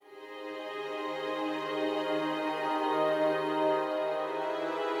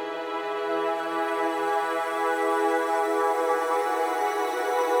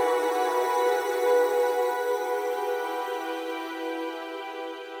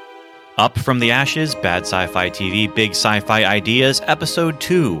Up from the Ashes, Bad Sci-Fi TV, Big Sci-Fi Ideas, Episode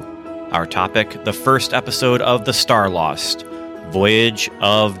 2. Our topic, the first episode of the STARLOST, Voyage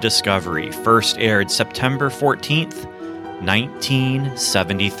of Discovery, first aired September 14th,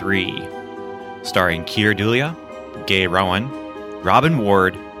 1973. Starring Keir Dullea, Gay Rowan, Robin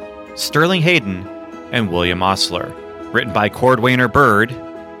Ward, Sterling Hayden, and William Osler. Written by Cordwainer Bird,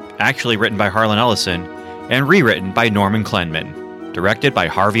 actually written by Harlan Ellison, and rewritten by Norman Klenman. Directed by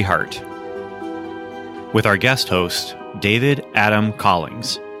Harvey Hart. With our guest host, David Adam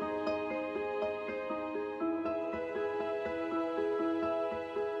Collings.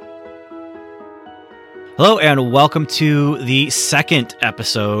 Hello, and welcome to the second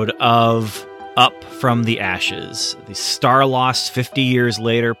episode of Up from the Ashes, the STARLOST 50 Years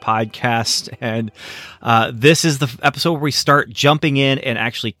Later podcast. And this is the episode where we start jumping in and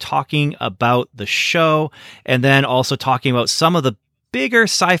actually talking about the show, and then also talking about some of the bigger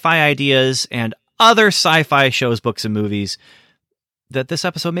sci-fi ideas and other sci-fi shows, books, and movies that this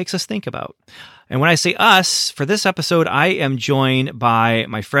episode makes us think about. And when I say us, for this episode, I am joined by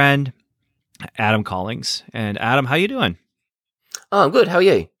my friend, Adam Collings. And Adam, how you doing? Oh, I'm good. How are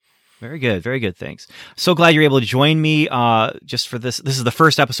you? Very good, thanks. So glad you're able to join me just for this. This is the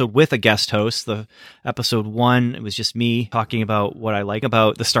first episode with a guest host. The episode 1, it was just me talking about what I like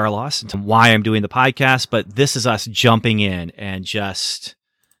about the STARLOST and why I'm doing the podcast, but this is us jumping in and just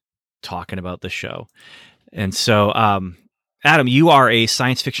talking about the show. And so, Adam, you are a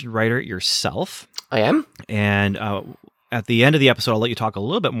science fiction writer yourself. I am. And at the end of the episode, I'll let you talk a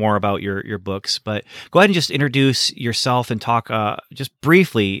little bit more about your books, but go ahead and just introduce yourself and talk just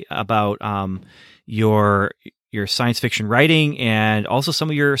briefly about your science fiction writing and also some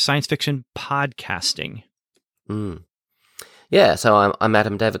of your science fiction podcasting. Yeah, so I'm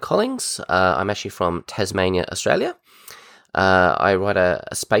Adam David Collings. I'm actually from Tasmania, Australia. I write a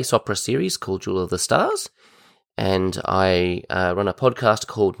space opera series called Jewel of the Stars, and I run a podcast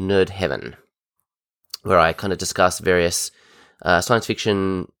called Nerd Heaven, where I kind of discuss various science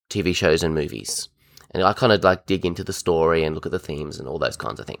fiction TV shows and movies. And I kind of like dig into the story and look at the themes and all those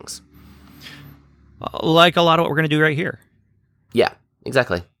kinds of things. Like a lot of what we're going to do right here. Yeah,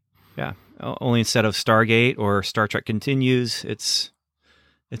 exactly. Yeah. Only instead of Stargate or Star Trek Continues, it's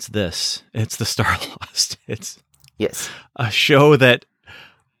this. It's the STARLOST. It's a show that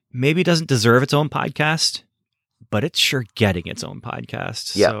maybe doesn't deserve its own podcast, but it's sure getting its own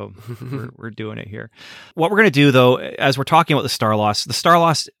podcast. Yep. So we're doing it here. What we're going to do, though, as we're talking about the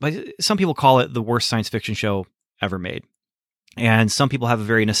STARLOST, some people call it the worst science fiction show ever made. And some people have a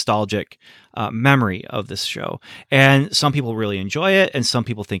very nostalgic memory of this show. And some people really enjoy it, and some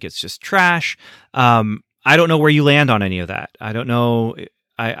people think it's just trash. I don't know where you land on any of that. I don't know.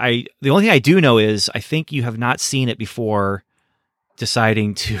 The only thing I do know is I think you have not seen it before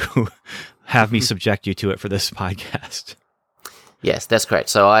deciding to have me subject you to it for this podcast. Yes, that's correct.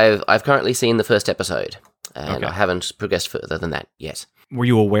 So I've currently seen the first episode, and Okay. I haven't progressed further than that yet. Were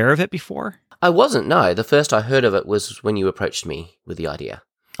you aware of it before? I wasn't, no. The first I heard of it was when you approached me with the idea.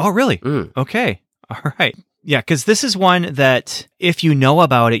 Oh, really? Okay. All right. Yeah, because this is one that if you know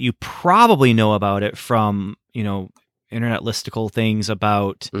about it, you probably know about it from, internet listicle things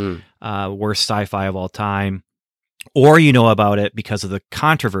about worst sci-fi of all time. Or you know about it because of the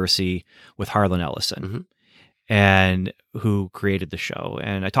controversy with Harlan Ellison and who created the show.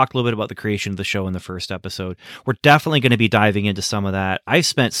 And I talked a little bit about the creation of the show in the first episode. We're definitely going to be diving into some of that. I've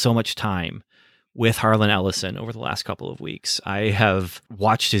spent so much time with Harlan Ellison over the last couple of weeks. I have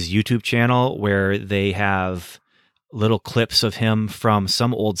watched his YouTube channel where they have little clips of him from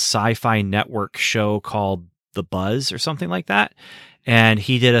some old sci-fi network show called The Buzz or something like that. And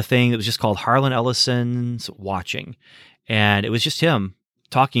he did a thing that was just called Harlan Ellison's Watching. And it was just him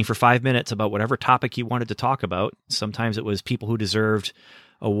talking for 5 minutes about whatever topic he wanted to talk about. Sometimes it was people who deserved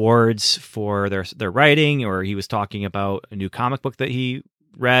awards for their writing, or he was talking about a new comic book that he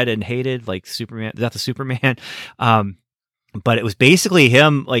read and hated, like Superman, Death of Superman. But it was basically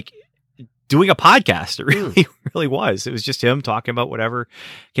him like doing a podcast. It really was. It was just him talking about whatever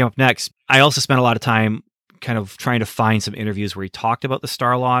came up next. I also spent a lot of time kind of trying to find some interviews where he talked about the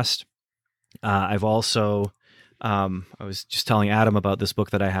STARLOST. I've also, I was just telling Adam about this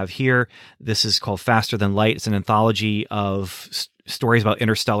book that I have here. This is called Faster Than Light. It's an anthology of stories about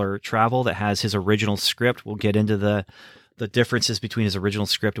interstellar travel that has his original script. We'll get into the differences between his original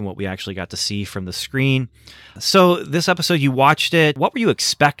script and what we actually got to see from the screen. So this episode, you watched it. What were you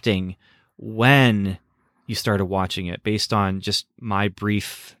expecting when you started watching it, based on just my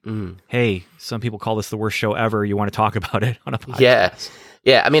brief, hey, some people call this the worst show ever, you want to talk about it on a podcast?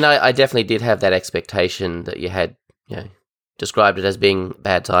 Yeah. I mean, I definitely did have that expectation that you had, described it as being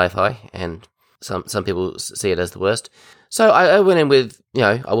bad sci-fi, and some people see it as the worst. So I went in with,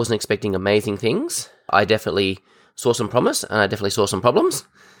 I wasn't expecting amazing things. I definitely saw some promise, and I definitely saw some problems,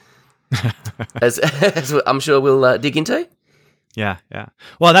 as I'm sure we'll dig into. Yeah.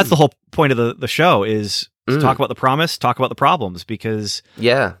 Well, that's the whole point of the show is to talk about the promise, talk about the problems, because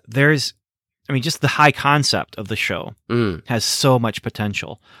there's, just the high concept of the show has so much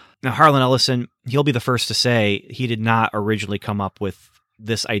potential. Now, Harlan Ellison, he'll be the first to say he did not originally come up with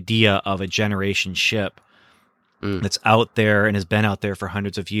this idea of a generation ship that's out there and has been out there for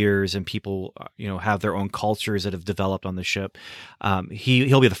hundreds of years, and people, have their own cultures that have developed on the ship.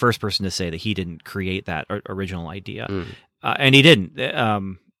 He'll be the first person to say that he didn't create that original idea, and he didn't.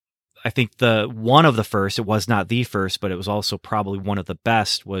 I think one of the first, it was not the first, but it was also probably one of the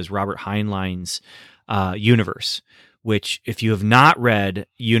best, was Robert Heinlein's Universe, which, if you have not read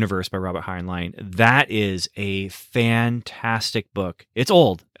Universe by Robert Heinlein, that is a fantastic book. It's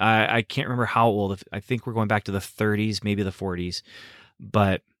old. I can't remember how old. I think we're going back to the 30s, maybe the 40s,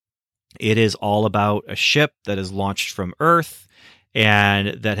 but it is all about a ship that is launched from Earth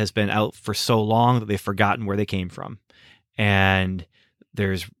and that has been out for so long that they've forgotten where they came from. And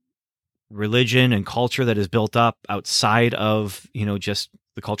there's religion and culture that is built up outside of, just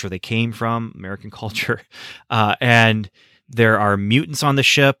the culture they came from, American culture. And there are mutants on the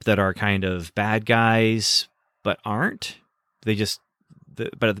ship that are kind of bad guys, but aren't. They just,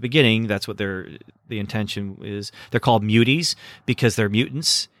 but at the beginning, that's what the intention is. They're called muties because they're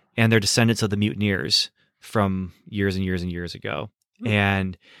mutants and they're descendants of the mutineers from years and years and years ago.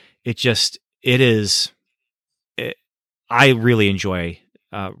 And I really enjoy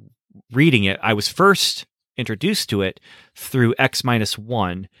reading it. I was first introduced to it through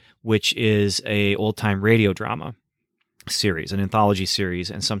X-1, which is a old-time radio drama series, an anthology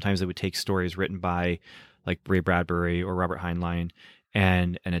series, and sometimes they would take stories written by like Ray Bradbury or Robert Heinlein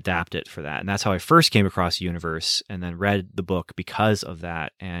and adapt it for that. And that's how I first came across Universe, and then read the book because of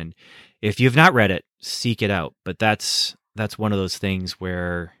that. And if you've not read it, seek it out. But that's one of those things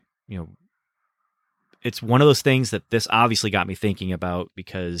where, it's one of those things that this obviously got me thinking about,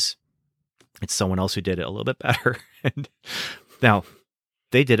 because it's someone else who did it a little bit better. And now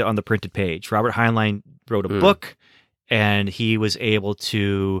they did it on the printed page. Robert Heinlein wrote a book, and he was able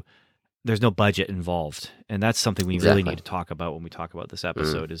to, there's no budget involved. And that's something we really need to talk about when we talk about this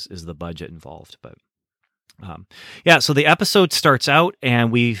episode is the budget involved. But so the episode starts out,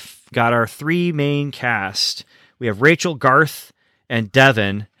 and we've got our three main cast. We have Rachel, Garth, and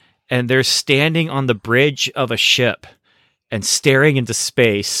Devin, and they're standing on the bridge of a ship and staring into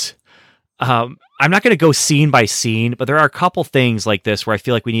space. I'm not going to go scene by scene, but there are a couple things like this where I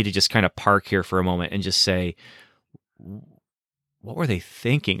feel like we need to just kind of park here for a moment and just say, what were they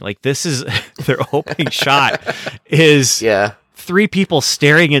thinking? Like, this is their opening shot is three people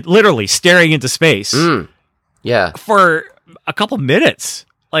literally staring into space. For a couple minutes.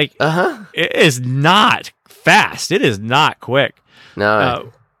 Like, it is not fast. It is not quick.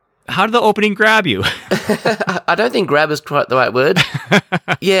 No. How did the opening grab you? I don't think grab is quite the right word.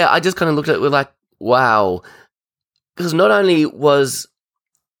 I just kind of looked at it with like, wow. Because not only was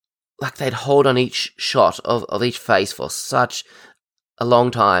like they'd hold on each shot of each face for such a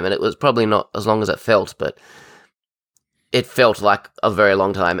long time, and it was probably not as long as it felt, but it felt like a very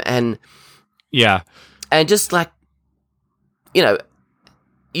long time. And and just like,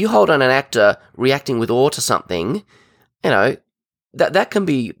 you hold on an actor reacting with awe to something, that can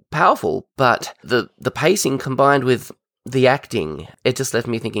be powerful, but the pacing combined with the acting, it just left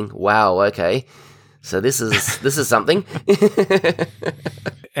me thinking, wow, okay, so this is something.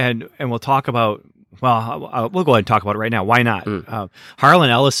 and we'll talk about, we'll go ahead and talk about it right now. Why not? Harlan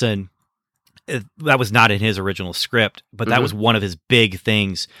Ellison, that was not in his original script, but that was one of his big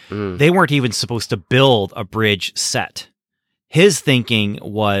things. They weren't even supposed to build a bridge set. His thinking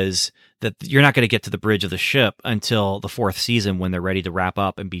was that you're not going to get to the bridge of the ship until the fourth season, when they're ready to wrap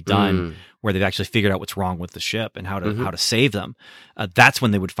up and be done, where they've actually figured out what's wrong with the ship and how to save them. That's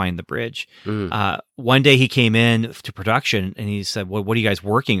when they would find the bridge. One day he came in to production and he said, well, what are you guys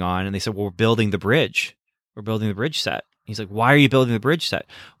working on? And they said, well, we're building the bridge. We're building the bridge set. He's like, why are you building the bridge set?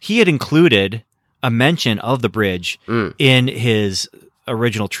 He had included a mention of the bridge in his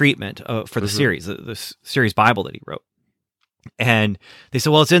original treatment for the series, the series Bible that he wrote. And they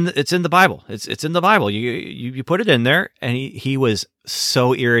said, well, it's in the Bible. It's in the Bible. You put it in there. And he was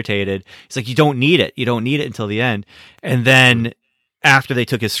so irritated. He's like, you don't need it. You don't need it until the end. And then after they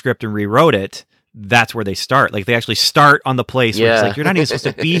took his script and rewrote it, that's where they start. Like, they actually start on the place where it's like, you're not even supposed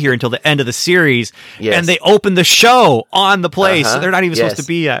to be here until the end of the series. And they open the show on the place. So they're not even supposed to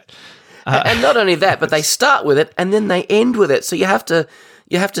be yet. And not only that, but they start with it and then they end with it. So you have to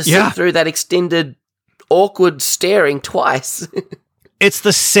sit through that extended, awkward staring twice. It's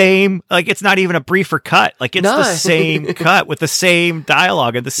the same, like, it's not even a briefer cut. Like, it's the same cut with the same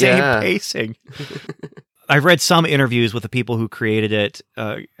dialogue and the same pacing. I've read some interviews with the people who created it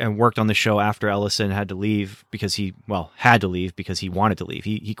and worked on the show after Ellison had to leave because he wanted to leave.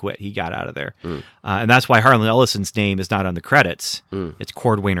 He quit. He got out of there. And that's why Harlan Ellison's name is not on the credits. It's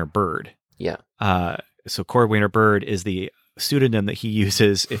Cordwainer Bird. Yeah. So Cordwainer Bird is the pseudonym that he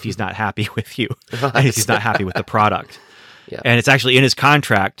uses if he's not happy with you, Right. and if he's not happy with the product. Yeah. And it's actually in his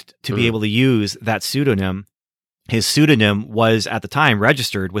contract to be able to use that pseudonym. His pseudonym was at the time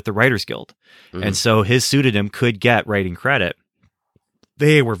registered with the Writers Guild. And so his pseudonym could get writing credit.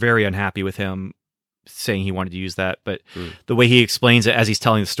 They were very unhappy with him saying he wanted to use that. But the way he explains it as he's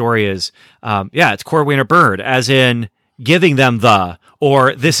telling the story is, it's Cordwainer Bird, as in giving them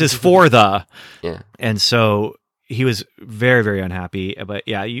or this is for the. Yeah. And so he was very, very unhappy. But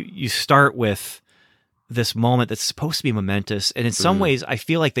you start with this moment that's supposed to be momentous. And in some ways, I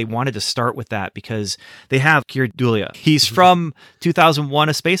feel like they wanted to start with that because they have Keir Dullea. He's from 2001: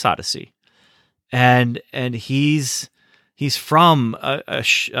 A Space Odyssey. And he's from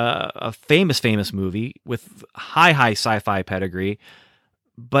a famous movie with high sci-fi pedigree,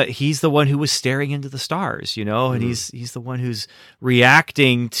 but he's the one who was staring into the stars, and he's the one who's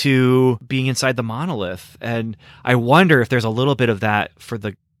reacting to being inside the monolith. And I wonder if there's a little bit of that for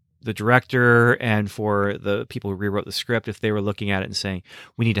the director and for the people who rewrote the script, if they were looking at it and saying,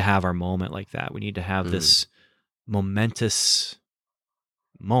 we need to have our moment like that. We need to have this momentous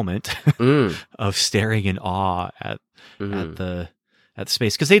moment of staring in awe at the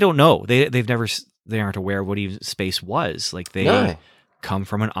space, because they don't know. They aren't aware of what even space was. Like, they come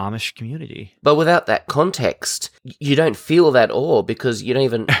from an Amish community. But without that context, you don't feel that awe because you don't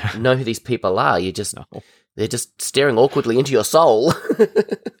even know who these people are. They're just staring awkwardly into your soul.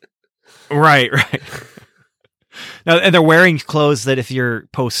 Right. Now, and they're wearing clothes that, if you're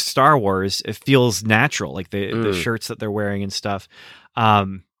post Star Wars, it feels natural, like the shirts that they're wearing and stuff.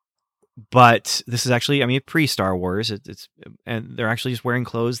 But this is actually, pre Star Wars. And they're actually just wearing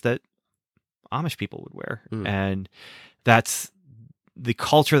clothes that Amish people would wear, and that's the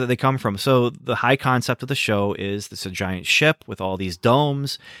culture that they come from. So the high concept of the show is this: a giant ship with all these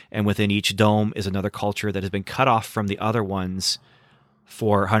domes, and within each dome is another culture that has been cut off from the other ones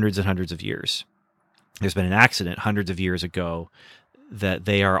for hundreds and hundreds of years. There's been an accident hundreds of years ago that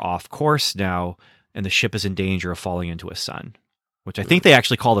they are off course now, and the ship is in danger of falling into a sun, which I think they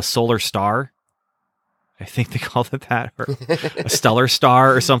actually call the solar star. I think they call it that, or a stellar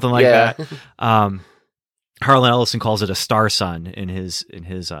star or something like that. Harlan Ellison calls it a star sun in his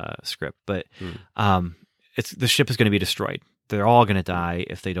script, but the ship is going to be destroyed. They're all going to die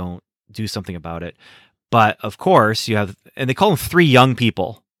if they don't do something about it. But of course, you have, and they call them three young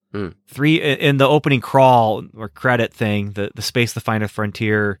people. Three in the opening crawl or credit thing, the Space the Final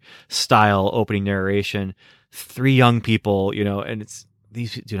Frontier style opening narration. Three young people, and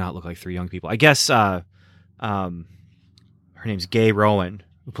these do not look like three young people. I guess her name's Gay Rowan,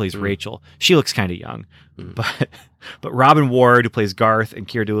 who plays Rachel. She looks kind of young, but Robin Ward, who plays Garth, and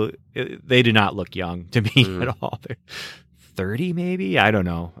Keir Dullea, they do not look young to me at all. They're 30 maybe? I don't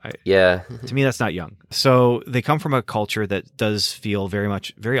know. To me, that's not young. So they come from a culture that does feel very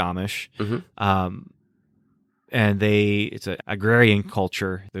Amish. And it's an agrarian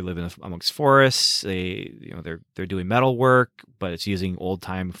culture. They live amongst forests. They're doing metal work, but it's using old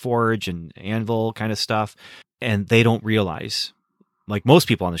time forge and anvil kind of stuff. And they don't realize, like most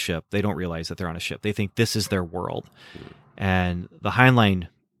people on the ship, they don't realize that they're on a ship. They think this is their world. And the Heinlein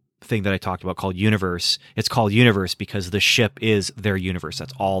thing that I talked about called Universe, it's called Universe because the ship is their universe.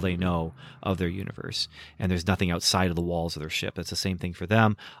 That's all they know of their universe. And there's nothing outside of the walls of their ship. It's the same thing for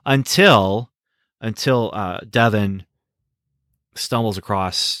them until Devon stumbles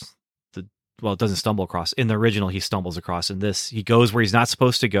across it doesn't stumble across. In the original, he stumbles across. In this, he goes where he's not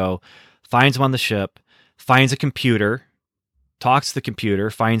supposed to go, finds him on the ship, finds a computer, talks to the computer,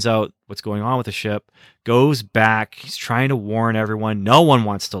 finds out what's going on with the ship, goes back. He's trying to warn everyone. No one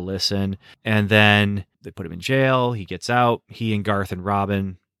wants to listen. And then they put him in jail. He gets out. He and Garth and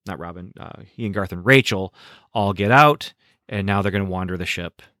Rachel all get out. And now they're going to wander the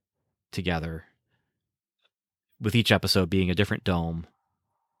ship together, with each episode being a different dome,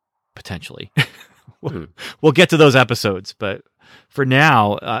 potentially. We'll get to those episodes. But for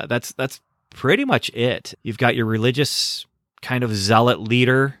now, that's pretty much it. You've got your religious kind of zealot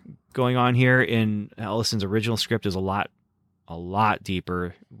leader going on here. In Ellison's original script is a lot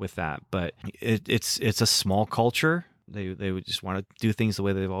deeper with that, but it's a small culture. They would just want to do things the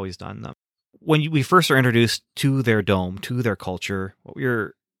way they've always done them. When we first are introduced to their dome, to their culture, what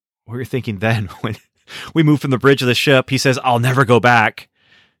were you thinking then when we moved from the bridge of the ship? He says, "I'll never go back,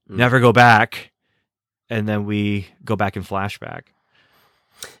 never go back," and then we go back in flashback.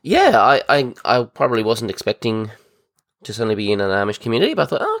 Yeah, I probably wasn't expecting to suddenly be in an Amish community, but I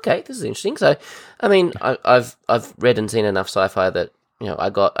thought, oh, okay, this is interesting. So, I mean, I've read and seen enough sci-fi that I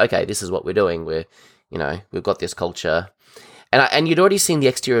got, okay, this is what we're doing. We've got this culture, and you'd already seen the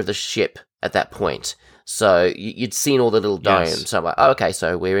exterior of the ship at that point, so you'd seen all the little domes. Yes. So I'm like, oh, okay,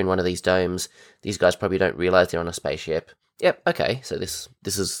 so we're in one of these domes. These guys probably don't realize they're on a spaceship. Yep, okay, so this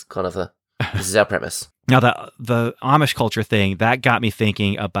is kind of this is our premise. Now the Amish culture thing that got me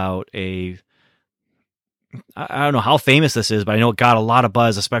thinking about I don't know how famous this is, but I know it got a lot of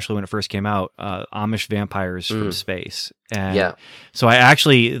buzz, especially when it first came out. Amish vampires from space, and so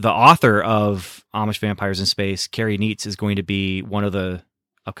the author of Amish Vampires in Space, Carrie Neitz, is going to be one of the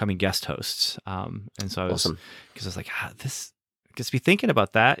upcoming guest hosts. And so Awesome. Because I was like, this gets me thinking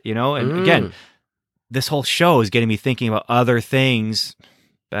about that, And again, this whole show is getting me thinking about other things,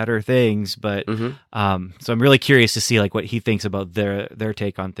 better things. But so I'm really curious to see like what he thinks about their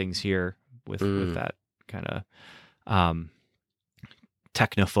take on things here with that kind of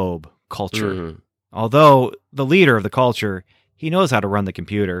technophobe culture. Although the leader of the culture, he knows how to run the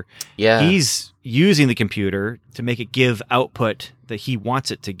computer. Yeah, he's using the computer to make it give output that he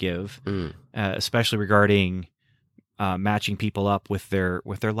wants it to give, especially regarding matching people up with their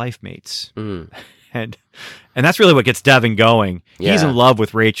life mates. And that's really what gets Devin going. Yeah. He's in love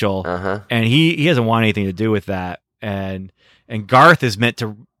with Rachel, and he doesn't want anything to do with that. And Garth is meant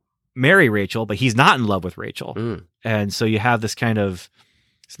to marry Rachel, but he's not in love with Rachel. And so you have this kind of,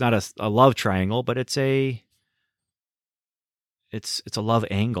 it's not a love triangle, but it's a love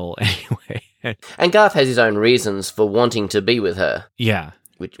angle anyway. And Garth has his own reasons for wanting to be with her. Yeah.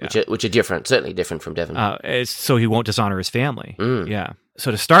 Which are different, certainly different from Devin. So he won't dishonor his family. Yeah.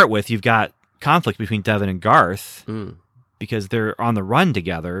 So to start with, you've got conflict between Devin and Garth because they're on the run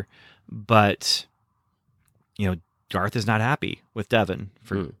together, but Garth is not happy with Devin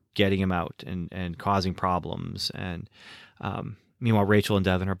for getting him out and causing problems. And meanwhile, Rachel and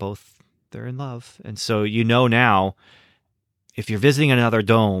Devin they're in love. And so now, if you're visiting another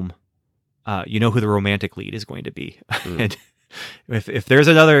dome, you know who the romantic lead is going to be. And if there's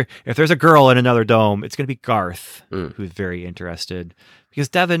a girl in another dome, it's going to be Garth, who's very interested, because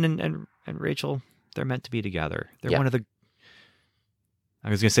Devin and Rachel, they're meant to be together. They're one of the, I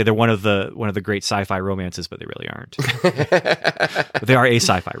was going to say they're one of the great sci-fi romances, but they really aren't. But they are a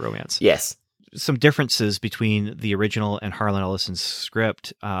sci-fi romance. Yes. Some differences between the original and Harlan Ellison's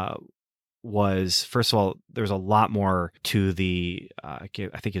script was, first of all, there's a lot more to the, I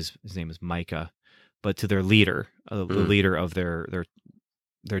think his name is Micah, but to their leader, the leader of their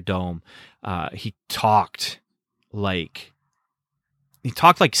dome. He talked like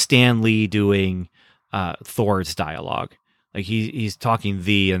Stan Lee doing Thor's dialogue. Like he's talking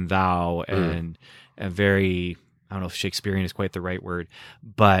thee and thou and very, I don't know if Shakespearean is quite the right word,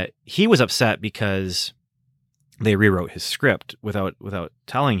 but he was upset because they rewrote his script without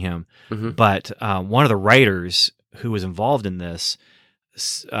telling him. But one of the writers who was involved in this,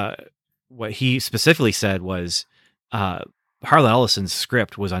 what he specifically said was Harlan Ellison's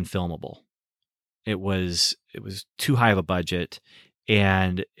script was unfilmable. It was too high of a budget,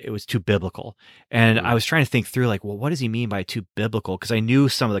 and it was too biblical. And I was trying to think through, like, well, what does he mean by too biblical? Because I knew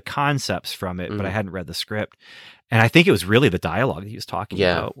some of the concepts from it, but I hadn't read the script. And I think it was really the dialogue that he was talking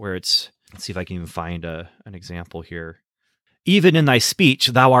about, where it's, let's see if I can even find an example here. Even in thy speech,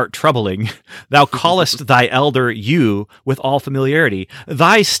 thou art troubling. Thou callest thy elder you with all familiarity.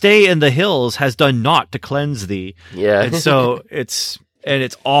 Thy stay in the hills has done naught to cleanse thee. Yeah. And so it's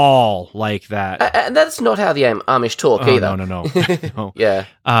all like that. And that's not how the Amish talk either. No. Yeah.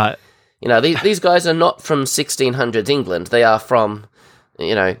 These guys are not from 1600s England. They are from,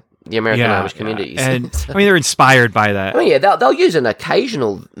 the American Amish communities. And I mean, they're inspired by that. I mean, they'll use an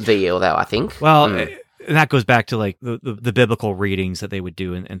occasional thee or thou, I think. Well, and that goes back to like the biblical readings that they would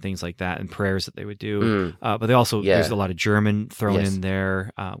do and things like that, and prayers that they would do. But they also, there's a lot of German thrown in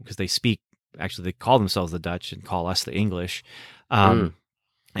there because they speak, actually they call themselves the Dutch and call us the English. And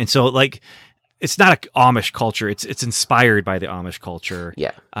so like, it's not an Amish culture. It's inspired by the Amish culture.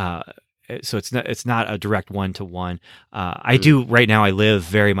 Yeah. So it's not a direct one-to-one. I do right now. I live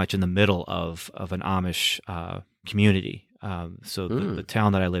very much in the middle of an Amish community. So the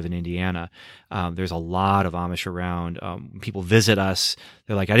town that I live in, Indiana, there's a lot of Amish around. When people visit us,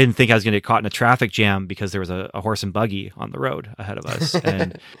 they're like, I didn't think I was going to get caught in a traffic jam because there was a horse and buggy on the road ahead of us.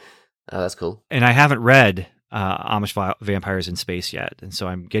 And oh, that's cool. And I haven't read vampires in space yet, and so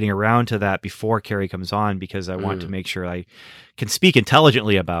I'm getting around to that before Carrie comes on because I want to make sure I can speak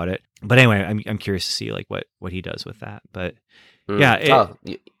intelligently about it. But anyway, I'm curious to see like what he does with that. But yeah,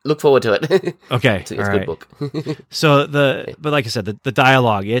 look forward to it. Okay, it's a good book. So but like I said, the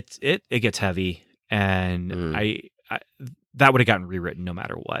dialogue it gets heavy, and I that would have gotten rewritten no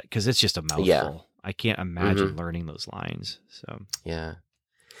matter what because it's just a mouthful. Yeah. I can't imagine learning those lines. So yeah.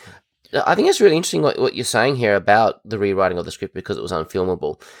 I think it's really interesting what you're saying here about the rewriting of the script because it was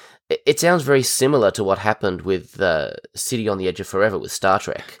unfilmable. It sounds very similar to what happened with City on the Edge of Forever with Star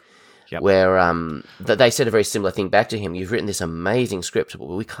Trek, where they said a very similar thing back to him. You've written this amazing script, but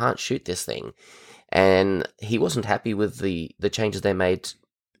we can't shoot this thing. And he wasn't happy with the changes they made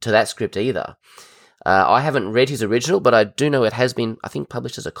to that script either. I haven't read his original, but I do know it has been, I think,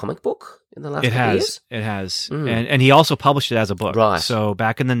 published as a comic book in the last couple of years. It has. And he also published it as a book. Right. So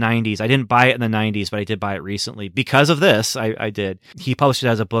back in the 90s, I didn't buy it in the 90s, but I did buy it recently. Because of this, I did. He published it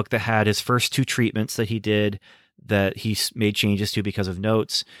as a book that had his first 2 treatments that he did that he made changes to because of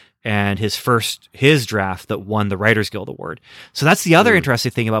notes, and his draft that won the Writers Guild Award. So that's the other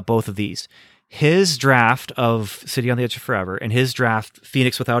interesting thing about both of these. His draft of City on the Edge of Forever and his draft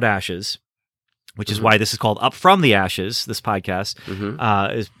Phoenix Without Ashes, which is why this is called Up From the Ashes, this podcast,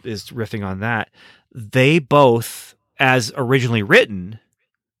 is riffing on that. They both, as originally written,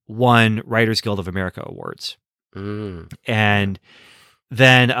 won Writers Guild of America awards. And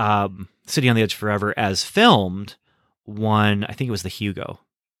then City on the Edge Forever, as filmed, won, I think it was the Hugo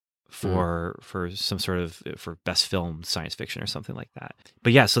for some sort of, for best film science fiction or something like that.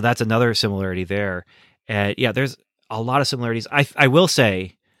 But yeah, so that's another similarity there. And yeah, there's a lot of similarities. I will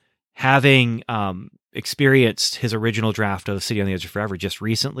say, having experienced his original draft of City on the Edge of Forever just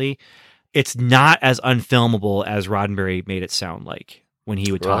recently, it's not as unfilmable as Roddenberry made it sound like when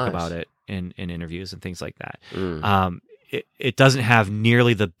he would talk about it in interviews and things like that. It doesn't have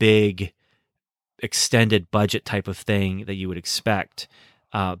nearly the big extended budget type of thing that you would expect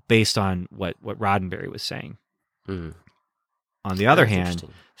based on what Roddenberry was saying. On the other hand,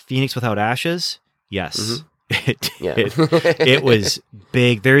 Phoenix Without Ashes, yes. It was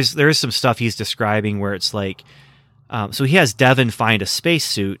big. There's some stuff he's describing where it's like, so he has Devin find a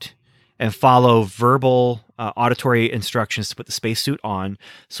spacesuit and follow verbal auditory instructions to put the spacesuit on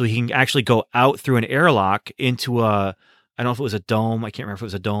so he can actually go out through an airlock into I don't know if it was a dome. I can't remember if it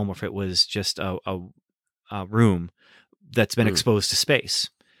was a dome or if it was just a room that's been exposed to space.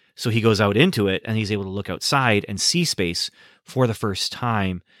 So he goes out into it and he's able to look outside and see space for the first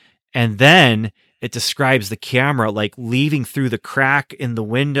time. And then it describes the camera like leaving through the crack in the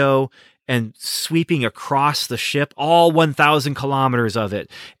window and sweeping across the ship, all 1,000 kilometers of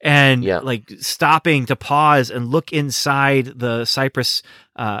it, and like stopping to pause and look inside the Cypress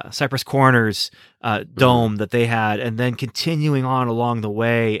Corners dome that they had, and then continuing on along the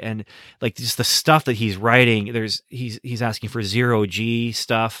way, and like just the stuff that he's writing. He's asking for 0G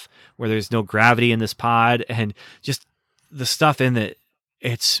stuff where there's no gravity in this pod, and just the stuff in it.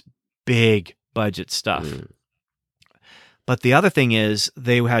 It's big budget stuff. But the other thing is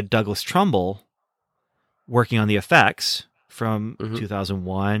they had Douglas Trumbull working on the effects from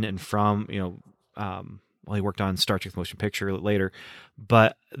 2001 and from, he worked on Star Trek Motion Picture later,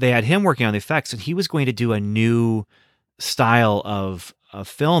 but they had him working on the effects, and he was going to do a new style of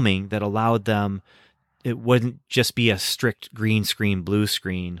filming that allowed them, it wouldn't just be a strict green screen, blue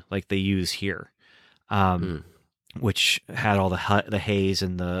screen like they use here, which had all the haze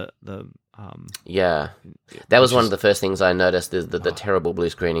and the that was one of the first things I noticed, the terrible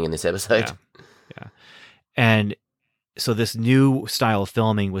blue screening in this episode. Yeah. And so this new style of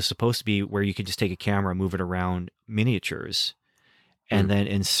filming was supposed to be where you could just take a camera, move it around miniatures, and then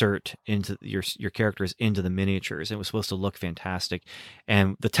insert into your characters into the miniatures. It was supposed to look fantastic.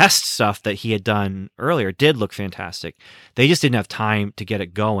 And the test stuff that he had done earlier did look fantastic. They just didn't have time to get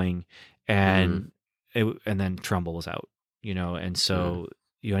it going, and then Trumbull was out, and so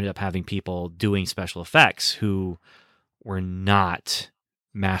you ended up having people doing special effects who were not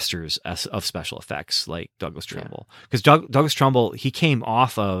masters of special effects like Douglas Trumbull. Because Douglas Trumbull, he came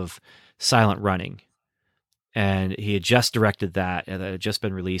off of Silent Running, and he had just directed that, and that had just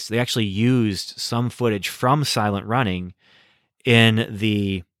been released. They actually used some footage from Silent Running in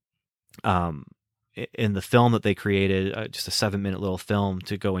the film that they created, just a 7-minute little film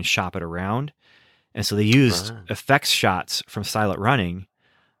to go and shop it around. And so they used effects shots from Silent Running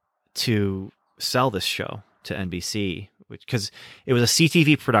to sell this show to NBC, because it was a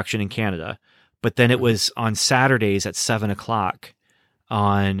CTV production in Canada, but then it was on Saturdays at 7:00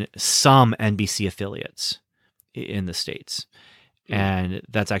 on some NBC affiliates in the States. And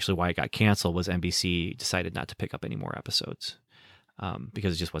that's actually why it got canceled, was NBC decided not to pick up any more episodes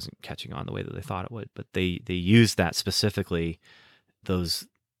because it just wasn't catching on the way that they thought it would. But they used that specifically, those,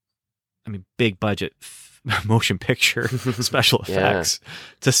 big budget motion picture special effects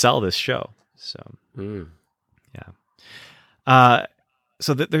to sell this show. So,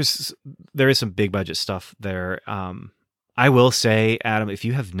 so there is some big budget stuff there. I will say, Adam, if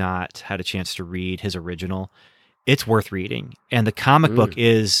you have not had a chance to read his original, it's worth reading. And the comic book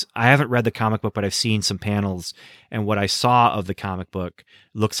is, I haven't read the comic book, but I've seen some panels, and what I saw of the comic book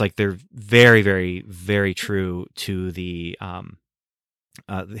looks like they're very, very, very true to the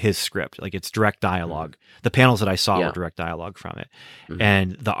his script. Like, it's direct dialogue. The panels that I saw were direct dialogue from it.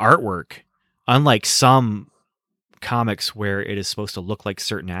 And the artwork, unlike some comics where it is supposed to look like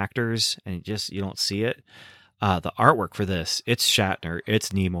certain actors and you don't see it, the artwork for this, it's Shatner, it's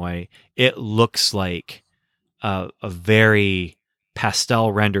Nimoy. It looks like a very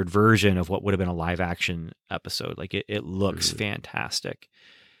pastel rendered version of what would have been a live action episode. Like, it looks fantastic.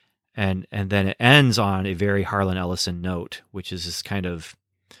 And then it ends on a very Harlan Ellison note, which is this kind of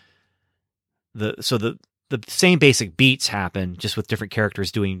the same basic beats happen, just with different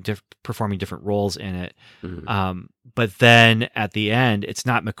characters performing different roles in it. But then at the end, it's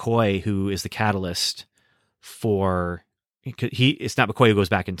not McCoy who is the catalyst for it's not McCoy who goes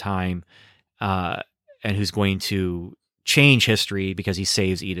back in time and who's going to change history because he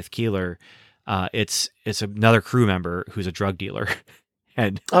saves Edith Keeler. It's another crew member who's a drug dealer.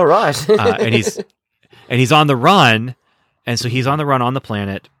 And all right. and he's on the run, and so he's on the run on the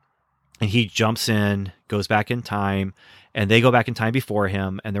planet, and he jumps in, goes back in time, and they go back in time before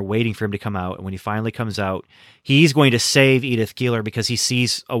him, and they're waiting for him to come out. And when he finally comes out, he's going to save Edith Keeler because he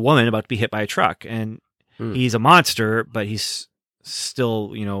sees a woman about to be hit by a truck, and he's a monster, but he's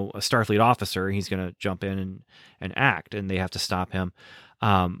still, a Starfleet officer. He's going to jump in and act, and they have to stop him.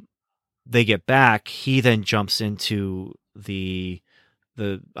 They get back. He then jumps into the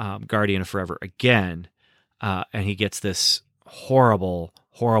Guardian of Forever again, and he gets this horrible,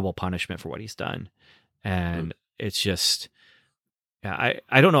 horrible punishment for what he's done. And it's just, I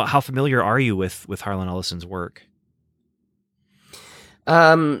don't know, how familiar are you with Harlan Ellison's work?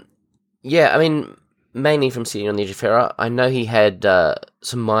 Mainly from sitting on the Edge of Forever. I know he had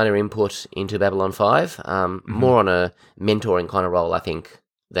some minor input into Babylon 5, more on a mentoring kind of role, I think,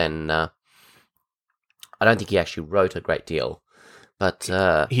 than I don't think he actually wrote a great deal.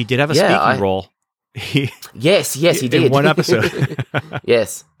 But he did have a speaking role. Yes, he did. In one episode.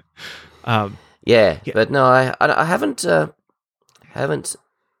 Yes. But no, I haven't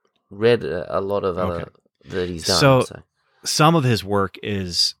read a lot of other that he's done. So some of his work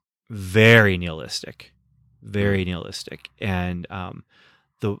is very nihilistic, and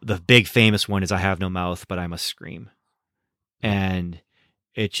the big famous one is "I have no mouth, but I must scream," and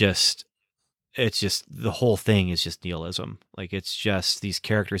it's just the whole thing is just nihilism. Like, it's just these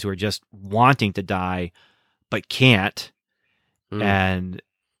characters who are just wanting to die but can't, and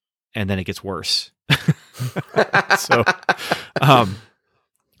then it gets worse. So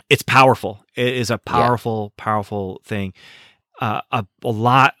it's powerful. It is a powerful thing. A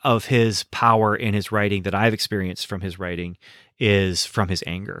lot of his power in his writing that I've experienced from his writing is from his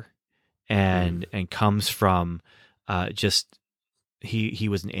anger, and comes from just he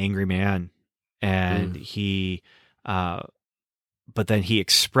was an angry man. And but then he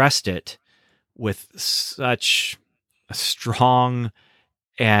expressed it with such a strong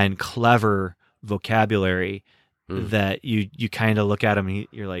and clever vocabulary that you kind of look at him and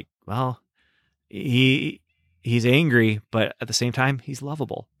you're like, well, he's angry, but at the same time he's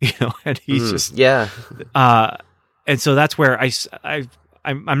lovable, and he's just and so that's where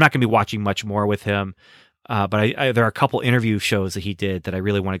I'm not going to be watching much more with him. But there are a couple interview shows that he did that I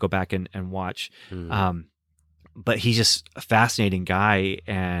really want to go back and watch. But he's just a fascinating guy,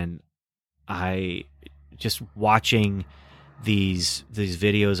 and I just watching these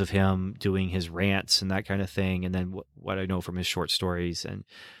videos of him doing his rants and that kind of thing, and then what I know from his short stories. And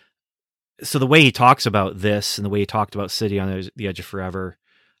so the way he talks about this and the way he talked about City on the Edge of Forever,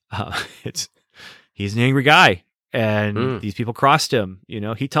 he's an angry guy. And these people crossed him.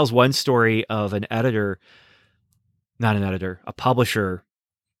 He tells one story of a publisher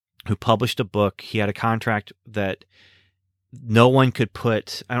who published a book. He had a contract that no one could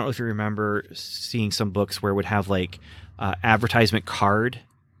put. I don't know if you remember seeing some books where it would have like advertisement card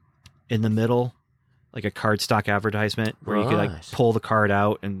in the middle, like a cardstock advertisement where you could like pull the card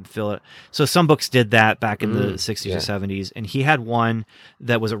out and fill it. So some books did that back in the 60s or 70s. And he had one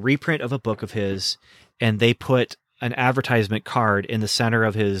that was a reprint of a book of his, and they put an advertisement card in the center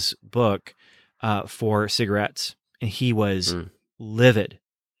of his book for cigarettes. And he was livid.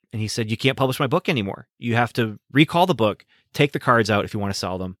 And he said, "You can't publish my book anymore. You have to recall the book, take the cards out if you want to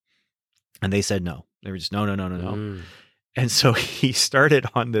sell them." And they said no. They were just no. And so he started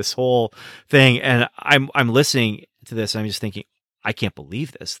on this whole thing, and I'm listening to this, and I'm just thinking, I can't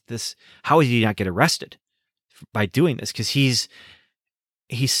believe this. How did he not get arrested by doing this? Because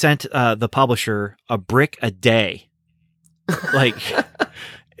he sent the publisher a brick a day, like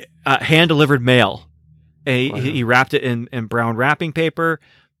hand delivered mail. And he wrapped it in brown wrapping paper,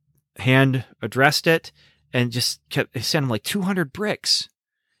 hand addressed it, and just sent him like 200 bricks.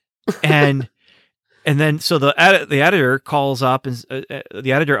 And then so the editor calls up, and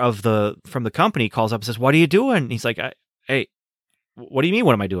the editor from the company calls up and says, "What are you doing?" And he's like, "Hey, what do you mean?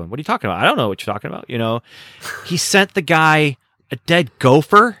 What am I doing? What are you talking about? I don't know what you're talking about." He sent the guy a dead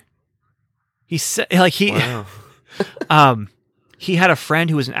gopher. He said, wow. He had a friend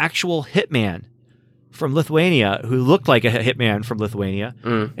who was an actual hitman from Lithuania who looked like a hitman from Lithuania,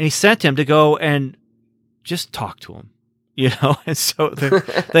 and he sent him to go and just talk to him, And so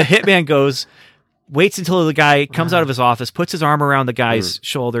the hitman waits until the guy comes out of his office, puts his arm around the guy's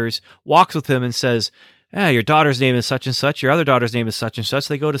shoulders, walks with him, and says, "Your daughter's name is such and such. Your other daughter's name is such and such.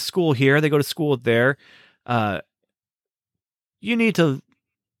 They go to school here. They go to school there. You need to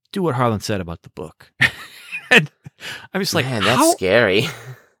do what Harlan said about the book." And I'm just like, man, that's scary.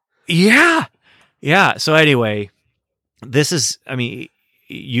 Yeah. Yeah. So anyway, this is,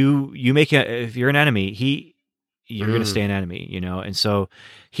 you make if you're an enemy, you're going to stay an enemy, And so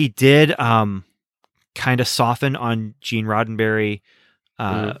he did kind of soften on Gene Roddenberry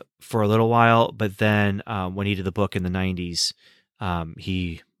for a little while, but then when he did the book in the 90s,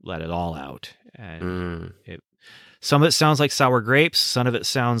 he let it all out. And some of it sounds like sour grapes. Some of it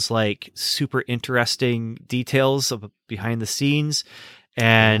sounds like super interesting details of behind the scenes,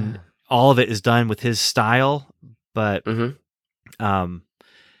 and all of it is done with his style. But be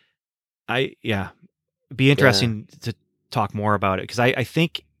interesting to talk more about it, because I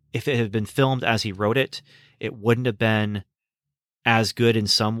think if it had been filmed as he wrote it, it wouldn't have been as good in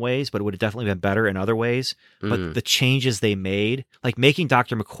some ways, but it would have definitely been better in other ways. But the changes they made, like making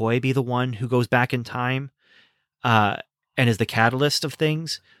Dr. McCoy be the one who goes back in time and is the catalyst of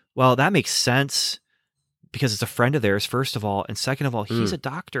things, well, that makes sense because it's a friend of theirs, first of all. And second of all, he's a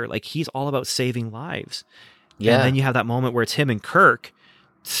doctor. Like, he's all about saving lives. Yeah. And then you have that moment where it's him and Kirk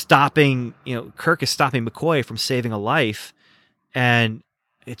stopping, Kirk is stopping McCoy from saving a life. And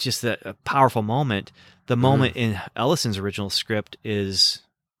it's just a powerful moment. The moment in Ellison's original script is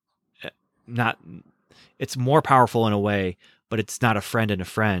it's more powerful in a way, but it's not a friend and a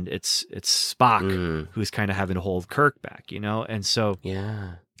friend. It's Spock who's kind of having to hold Kirk back, And so,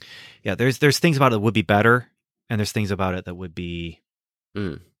 there's things about it that would be better, and there's things about it that would be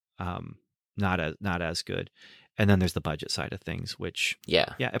not as good. And then there's the budget side of things, which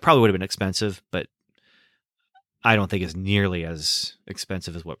it probably would have been expensive, but I don't think it's nearly as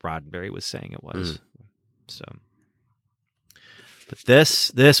expensive as what Roddenberry was saying it was. So, but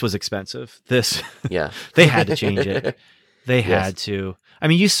this was expensive. They had to change it. They had to.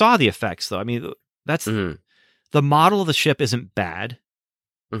 You saw the effects, though. That's the model of the ship isn't bad.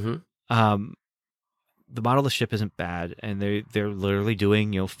 The model of the ship isn't bad, and they're literally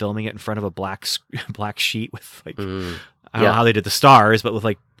doing, filming it in front of a black sheet with I don't know how they did the stars, but with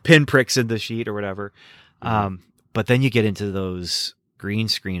like pinpricks in the sheet or whatever. But then you get into those green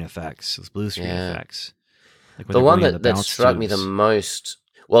screen effects, those blue screen effects. Like the one that struck me the most,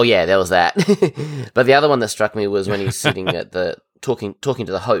 well, there was that. But the other one that struck me was when he's sitting at the talking to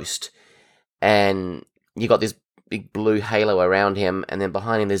the host, and you got this big blue halo around him, and then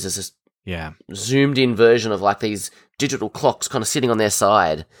behind him there's this zoomed in version of like these digital clocks kind of sitting on their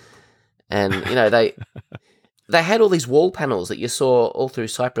side, and they had all these wall panels that you saw all through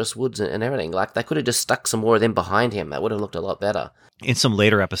Cypress Woods and everything. Like, they could have just stuck some more of them behind him. That would have looked a lot better. In some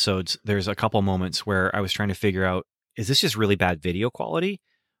later episodes, there's a couple moments where I was trying to figure out, is this just really bad video quality?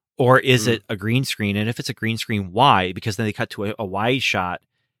 Or is it a green screen? And if it's a green screen, why? Because then they cut to a wide shot,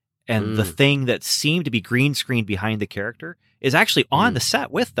 and the thing that seemed to be green screen behind the character is actually on the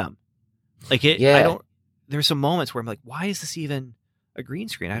set with them. Like, there's some moments where I'm like, why is this even a green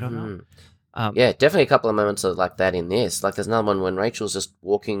screen? I don't know. Definitely a couple of moments of like that in this. Like, there's another one when Rachel's just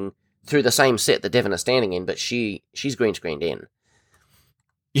walking through the same set that Devon is standing in, but she's green screened in.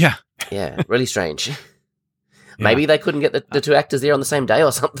 Yeah. Yeah, really strange. Maybe they couldn't get the two actors there on the same day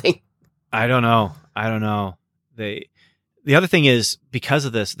or something. I don't know. The other thing is, because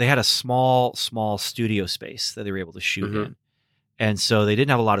of this, they had a small studio space that they were able to shoot in. And so they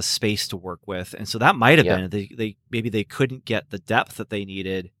didn't have a lot of space to work with. And so that might have been, maybe they couldn't get the depth that they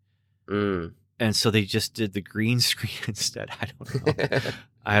needed. And and so they just did the green screen instead.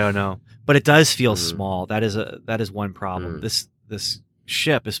 I don't know, but it does feel small. That is one problem. This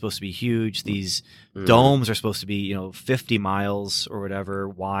ship is supposed to be huge. These domes are supposed to be 50 miles or whatever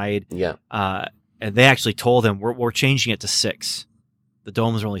wide. Yeah. And they actually told him we're changing it to 6. The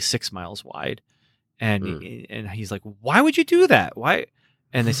domes are only 6 miles wide, and he's like, why would you do that? Why?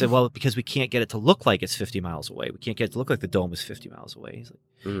 And they said, well, because we can't get it to look like it's 50 miles away. We can't get it to look like the dome is 50 miles away. He's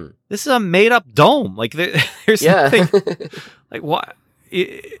like, this is a made up dome. Like there's nothing. Like what?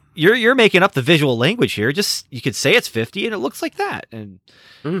 You're making up the visual language here. Just you could say it's 50 and it looks like that. And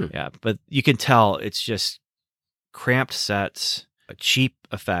but you can tell it's just cramped sets, cheap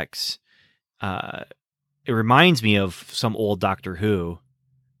effects. It reminds me of some old Doctor Who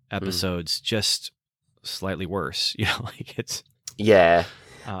episodes, just slightly worse. Like it's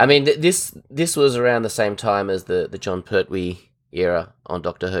I mean, this was around the same time as the John Pertwee era on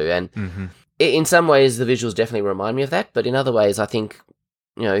Doctor Who, and in some ways the visuals definitely remind me of that, but in other ways I think,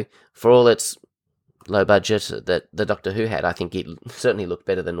 for all its low budget that the Doctor Who had, I think it certainly looked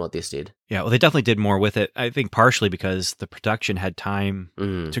better than what this did. Yeah, well, they definitely did more with it. I think partially because the production had time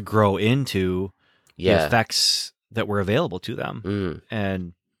to grow into the effects that were available to them,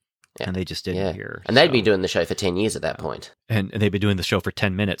 and they just didn't here. And they'd been doing the show for 10 years at that point. And they'd been doing the show for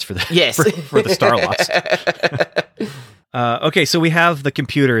 10 minutes for the for the STARLOST. Okay, so we have the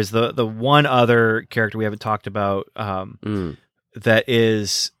computers. The one other character we haven't talked about that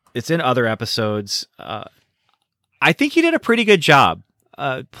it's in other episodes. I think he did a pretty good job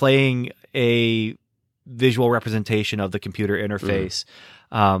playing a visual representation of the computer interface.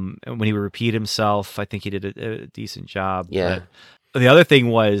 And when he would repeat himself, I think he did a decent job. Yeah. But the other thing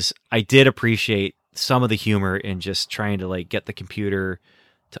was I did appreciate some of the humor in just trying to like get the computer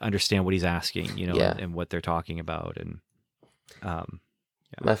to understand what he's asking, and what they're talking about. And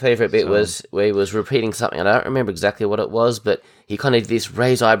my favorite bit was where he was repeating something. I don't remember exactly what it was, but he kind of did this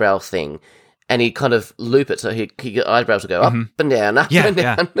raise eyebrow thing, and he kind of loop it so he eyebrows would go up and down, up and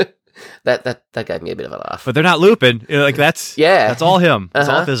down. That gave me a bit of a laugh. But they're not looping. Like that's all him. It's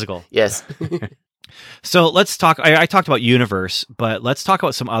all physical. Yes. So let's talk. I talked about universe, but let's talk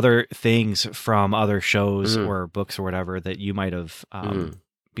about some other things from other shows or books or whatever that you might have,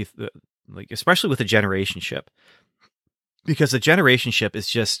 like especially with the generation ship, because the generation ship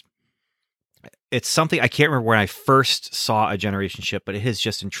is it's something I can't remember when I first saw a generation ship, but it has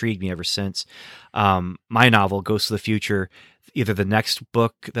just intrigued me ever since. My novel Ghosts of the Future, either the next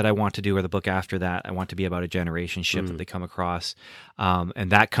book that I want to do or the book after that, I want to be about a generation ship that they come across.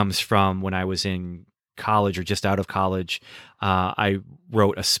 And that comes from when I was in college or just out of college. I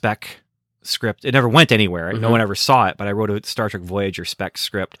wrote a spec script. It never went anywhere. No one ever saw it, but I wrote a Star Trek Voyager spec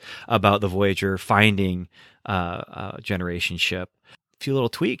script about the Voyager finding a generation ship. A few little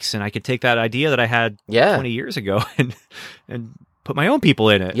tweaks, and I could take that idea that I had 20 years ago and put my own people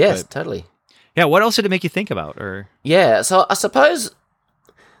in it. Yes, totally. Yeah, what else did it make you think about? Or so I suppose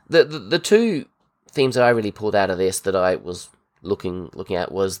the two themes that I really pulled out of this that I was looking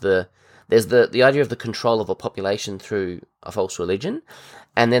at was there's the idea of the control of a population through a false religion,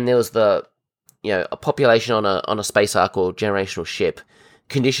 and then there was a population on a space ark or generational ship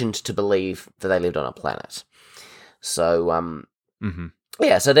conditioned to believe that they lived on a planet. So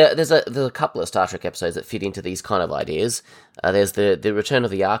so there's a couple of Star Trek episodes that fit into these kind of ideas. There's the Return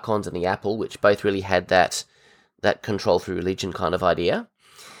of the Archons and the Apple, which both really had that control through religion kind of idea.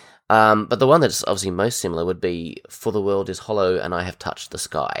 But the one that's obviously most similar would be For the World is Hollow and I Have Touched the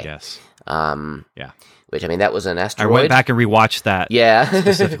Sky. Yes. Which, I mean, that was an asteroid. I went back and rewatched that. Yeah.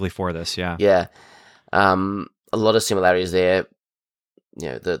 Specifically for this, yeah. Yeah. A lot of similarities there.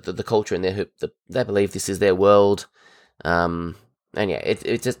 The culture in there, they believe this is their world. And yeah,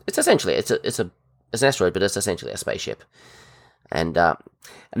 it's essentially it's an asteroid, but it's essentially a spaceship. And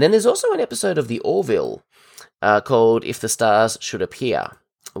then there's also an episode of the Orville called If the Stars Should Appear,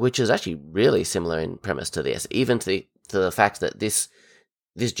 which is actually really similar in premise to this, even to the fact that this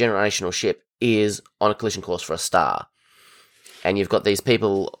generational ship is on a collision course for a star, and you've got these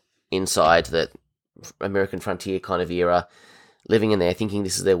people inside that American frontier kind of era living in there, thinking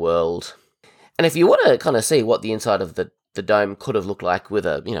this is their world. And if you want to kind of see what the inside of the dome could have looked like with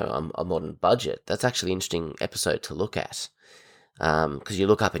a modern budget, that's actually an interesting episode to look at. Because you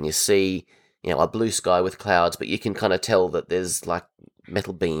look up and you see, a blue sky with clouds, but you can kind of tell that there's like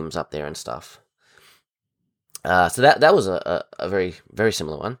metal beams up there and stuff. So that was a very, very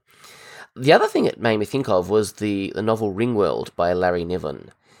similar one. The other thing it made me think of was the novel Ringworld by Larry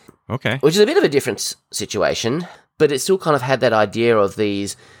Niven. Okay. Which is a bit of a different situation, but it still kind of had that idea of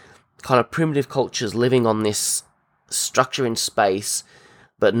these kind of primitive cultures living on this structure in space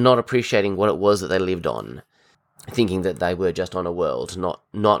but not appreciating what it was that they lived on, thinking that they were just on a world, not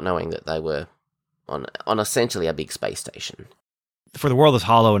knowing that they were on essentially a big space station. For The World is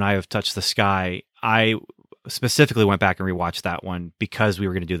Hollow and I Have Touched the Sky, I specifically went back and rewatched that one because we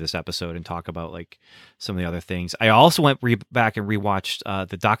were going to do this episode and talk about like some of the other things. I also went back and rewatched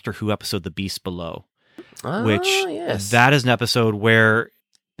the Doctor Who episode, The Beast Below, which that is an episode where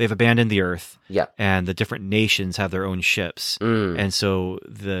they've abandoned the Earth, and the different nations have their own ships, and so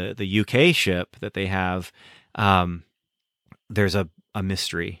the UK ship that they have, there's a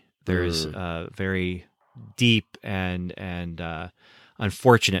mystery. There's a very deep and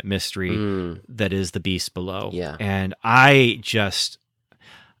unfortunate mystery that is the Beast Below. Yeah. And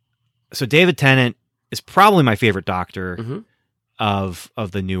so David Tennant is probably my favorite Doctor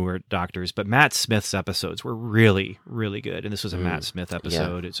of the newer Doctors, but Matt Smith's episodes were really, really good. And this was a Matt Smith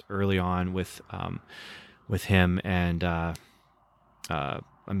episode. It's early on with him and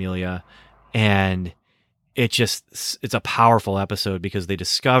Amelia, and it's a powerful episode because they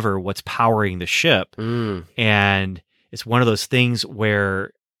discover what's powering the ship, and it's one of those things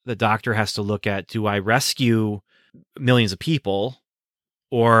where the Doctor has to look at, do I rescue millions of people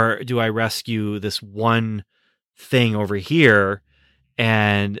or do I rescue this one thing over here?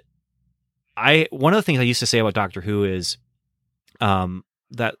 And one of the things I used to say about Doctor Who is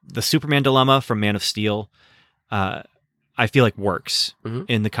that the Superman dilemma from Man of Steel, I feel like works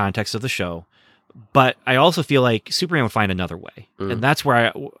in the context of the show. But I also feel like Superman would find another way. And that's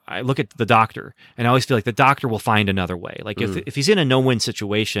where I look at the Doctor, and I always feel like the Doctor will find another way. Like if he's in a no-win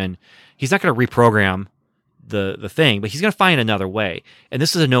situation, he's not going to reprogram the thing, but he's going to find another way. And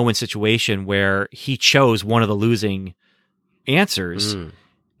this is a no-win situation where he chose one of the losing answers,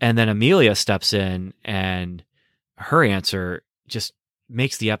 and then Amelia steps in, and her answer just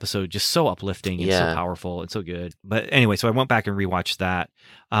makes the episode just so uplifting and so powerful and so good. But anyway, so I went back and rewatched that.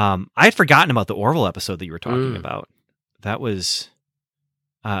 I had forgotten about the Orville episode that you were talking about. That was,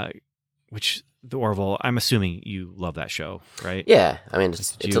 which the Orville, I'm assuming you love that show, right? Yeah. I mean,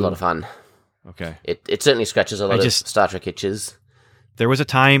 it's a lot of fun. Okay. It certainly scratches a lot of Star Trek itches. There was a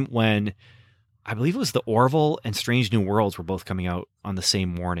time when I believe it was the Orville and Strange New Worlds were both coming out on the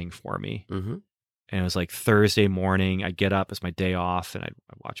same morning for me. And it was like Thursday morning. I'd get up, it's my day off, and I'd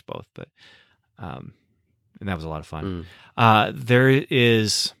watch both. But and that was a lot of fun. There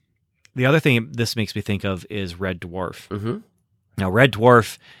is the other thing this makes me think of is Red Dwarf. Now, Red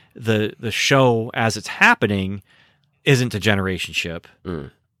Dwarf, the show as it's happening, isn't a generation ship,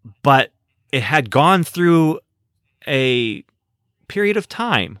 but it had gone through a period of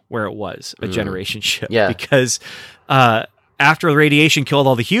time where it was a generation ship. Because after the radiation killed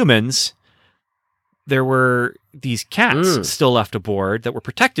all the humans, there were these cats still left aboard that were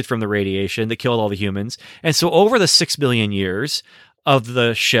protected from the radiation that killed all the humans. And so over the 6 billion years of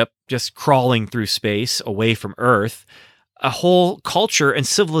the ship just crawling through space away from Earth, a whole culture and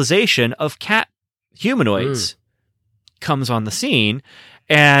civilization of cat humanoids comes on the scene.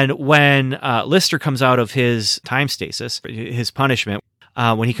 And when Lister comes out of his time stasis, his punishment,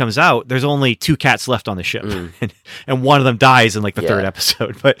 when he comes out, there's only 2 cats left on the ship, and one of them dies in like the 3rd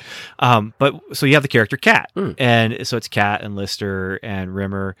episode. But so you have the character Cat, and so it's Cat and Lister and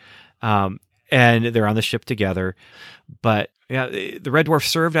Rimmer, and they're on the ship together. But yeah, the Red Dwarf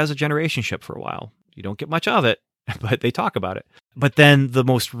served as a generation ship for a while. You don't get much of it, but they talk about it. But then the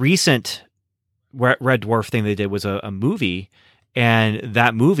most recent Red Dwarf thing they did was a movie. And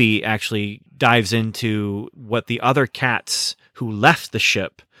that movie actually dives into what the other cats who left the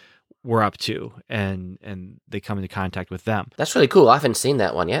ship were up to, and they come into contact with them. That's really cool. I haven't seen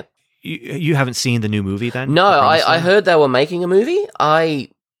that one yet. You haven't seen the new movie then? No, I heard they were making a movie. I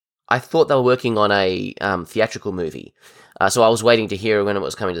thought they were working on a theatrical movie. So I was waiting to hear when it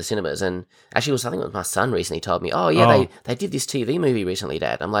was coming to the cinemas. And actually, I think it was my son recently told me, they did this TV movie recently,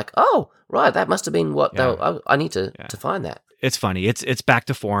 Dad. I'm like, oh, right, that must have been what I need to find that. It's funny. It's back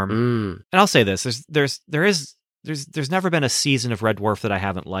to form. And I'll say this: there's never been a season of Red Dwarf that I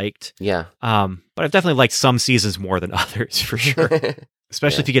haven't liked. Yeah. But I've definitely liked some seasons more than others for sure.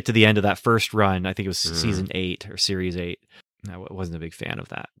 Especially if you get to the end of that first run. I think it was season 8 or series 8. I wasn't a big fan of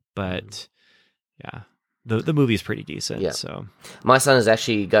that, but yeah, the movie is pretty decent. Yeah. So my son is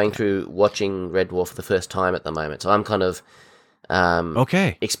actually going through watching Red Dwarf for the first time at the moment. So I'm kind of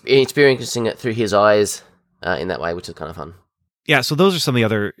experiencing it through his eyes in that way, which is kind of fun. Yeah, so those are some of the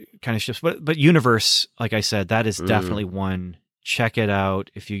other kind of ships. But Universe, like I said, that is definitely one. Check it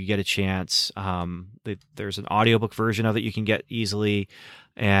out if you get a chance. There's an audiobook version of it you can get easily.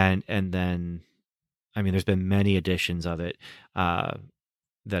 And then, I mean, there's been many editions of it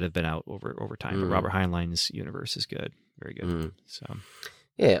that have been out over time. But Robert Heinlein's Universe is good. Very good. So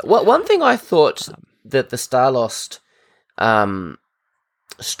Yeah. Well, one thing I thought that the STARLOST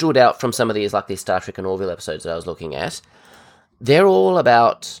stood out from some of these, like these Star Trek and Orville episodes that I was looking at. They're all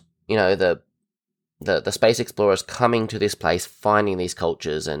about, the space explorers coming to this place, finding these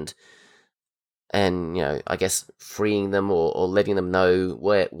cultures, and I guess freeing them or letting them know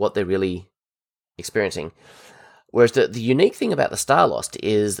what they're really experiencing. Whereas the unique thing about the STARLOST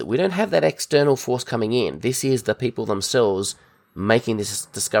is that we don't have that external force coming in. This is the people themselves making this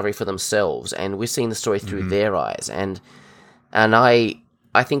discovery for themselves, and we're seeing the story through their eyes. And I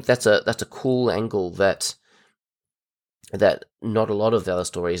think that's a cool angle that not a lot of the other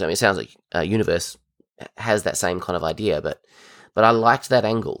stories. I mean, it sounds like Universe has that same kind of idea, but I liked that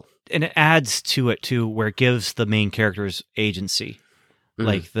angle. And it adds to it too, where it gives the main characters agency.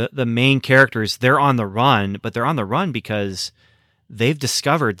 Like the main characters, they're on the run, but they're on the run because they've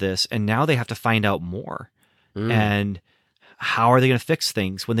discovered this, and now they have to find out more. And how are they going to fix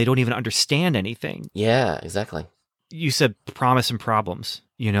things when they don't even understand anything? Yeah, exactly. You said promise and problems,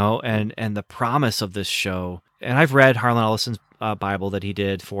 and the promise of this show. And I've read Harlan Ellison's Bible that he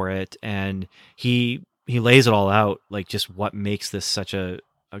did for it, and he lays it all out, like just what makes this such a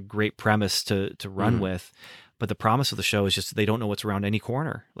great premise to run with. But the promise of the show is just they don't know what's around any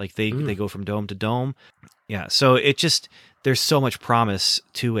corner. Like they go from dome to dome. Yeah. So there's so much promise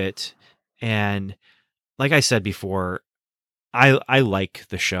to it. And like I said before, I like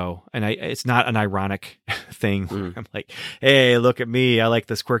the show, and it's not an ironic thing where I'm like, hey, look at me. I like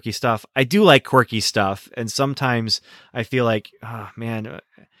this quirky stuff. I do like quirky stuff. And sometimes I feel like, oh man,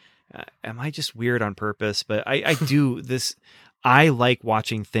 am I just weird on purpose? But I do this. I like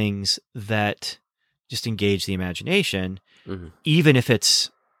watching things that just engage the imagination, even if it's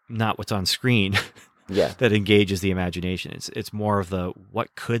not what's on screen. Yeah, that engages the imagination. It's more of the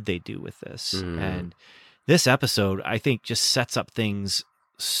what could they do with this, and this episode I think just sets up things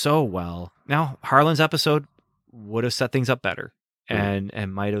so well. Now Harlan's episode would have set things up better,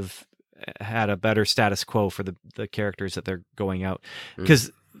 and might have had a better status quo for the characters that they're going out,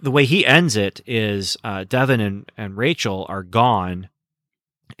 because the way he ends it is Devin and Rachel are gone.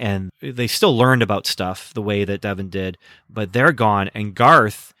 And they still learned about stuff the way that Devin did, but they're gone, and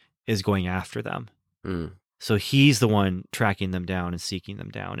Garth is going after them. So he's the one tracking them down and seeking them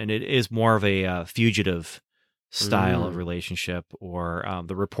down. And it is more of a fugitive style of relationship, or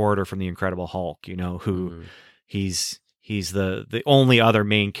the reporter from The Incredible Hulk, who he's the only other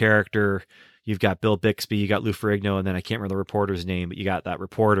main character. You've got Bill Bixby, you got Lou Ferrigno, and then I can't remember the reporter's name, but you got that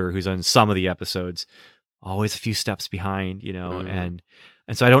reporter who's on some of the episodes, always a few steps behind,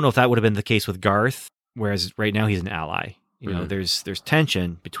 and so I don't know if that would have been the case with Garth, whereas right now he's an ally. There's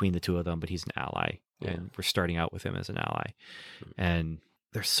tension between the two of them, but he's an ally, and we're starting out with him as an ally. And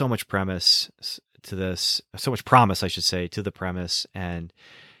there's so much premise to this, so much promise, I should say, to the premise, and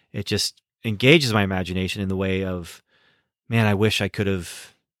it just engages my imagination in the way of, man, I wish I could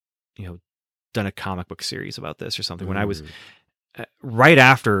have, done a comic book series about this or something. When I was right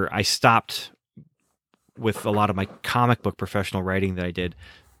after I stopped with a lot of my comic book professional writing that I did,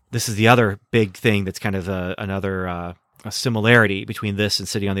 this is the other big thing that's kind of another similarity between this and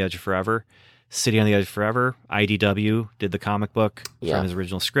City on the Edge of Forever. City on the Edge of Forever, IDW did the comic book from his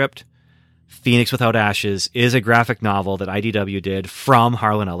original script. Phoenix Without Ashes is a graphic novel that IDW did from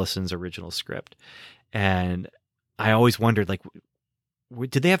Harlan Ellison's original script. And I always wondered, like,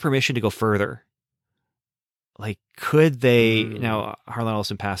 did they have permission to go further? Like, could they... Now, Harlan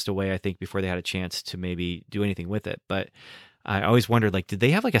Ellison passed away, I think, before they had a chance to maybe do anything with it. But I always wondered, like, did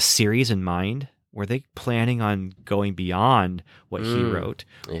they have, like, a series in mind? Were they planning on going beyond what he wrote?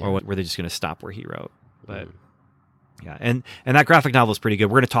 Or were they just going to stop where he wrote? But, yeah. And that graphic novel is pretty good.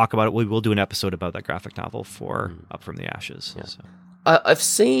 We're going to talk about it. We will do an episode about that graphic novel for Up From the Ashes. Yeah. So. I've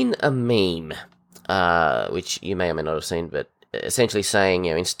seen a meme, which you may or may not have seen, but essentially saying,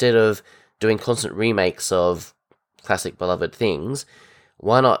 instead of doing constant remakes of classic beloved things,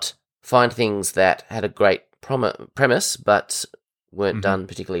 why not find things that had a great premise but weren't done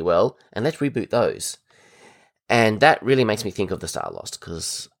particularly well, and let's reboot those. And that really makes me think of the STARLOST,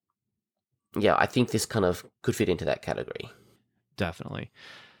 because, I think this kind of could fit into that category. Definitely.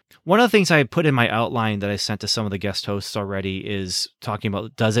 One of the things I put in my outline that I sent to some of the guest hosts already is talking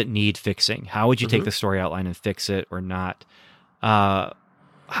about, does it need fixing? How would you take the story outline and fix it or not? How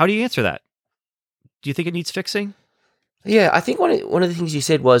do you answer that? Do you think it needs fixing? Yeah, I think one of the things you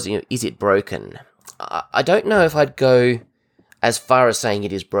said was, is it broken? I don't know if I'd go as far as saying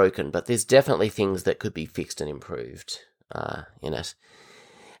it is broken, but there's definitely things that could be fixed and improved in it.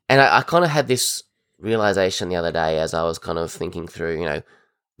 And I kind of had this realization the other day as I was kind of thinking through,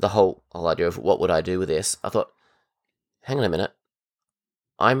 the whole idea of what would I do with this. I thought, hang on a minute.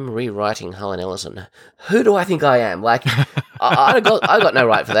 I'm rewriting Harlan Ellison. Who do I think I am? Like, I got no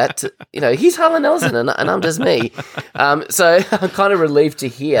right for that. He's Harlan Ellison and I'm just me. So I'm kind of relieved to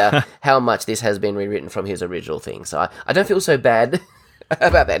hear how much this has been rewritten from his original thing. So I don't feel so bad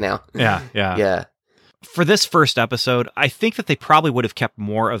about that now. Yeah. For this first episode, I think that they probably would have kept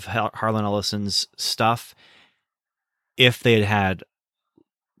more of Harlan Ellison's stuff if they had had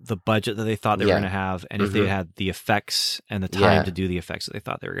the budget that they thought they were going to have, and if they had the effects and the time to do the effects that they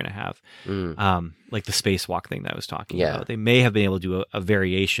thought they were going to have. Like the spacewalk thing that I was talking about. They may have been able to do a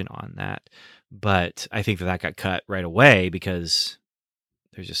variation on that, but I think that got cut right away because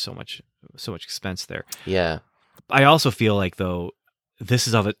there's just so much expense there. Yeah. I also feel like, though, this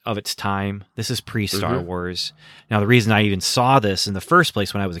is of its time. This is pre-Star Wars. Now, the reason I even saw this in the first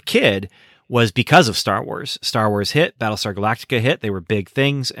place when I was a kid was because of Star Wars. Star Wars hit, Battlestar Galactica hit. They were big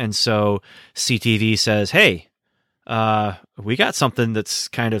things. And so CTV says, hey, we got something that's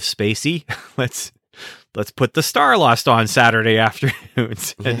kind of spacey. Let's put the STARLOST on Saturday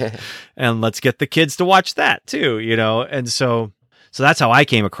afternoons and let's get the kids to watch that too, And so that's how I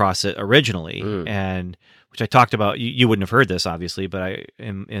came across it originally. And which I talked about, you wouldn't have heard this obviously, but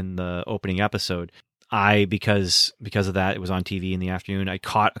in the opening episode, because of that, it was on TV in the afternoon. I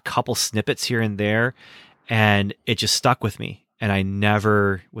caught a couple snippets here and there, and it just stuck with me. And I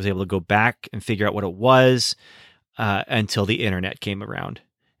never was able to go back and figure out what it was until the internet came around.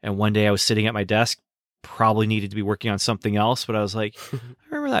 And one day I was sitting at my desk, probably needed to be working on something else, but I was like, I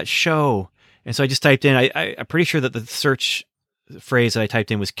remember that show. And so I just typed in, I'm pretty sure that the search phrase that I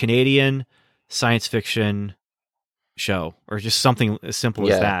typed in was Canadian science fiction show, or just something as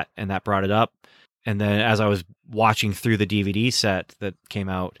simple as that. And that brought it up. And then as I was watching through the DVD set that came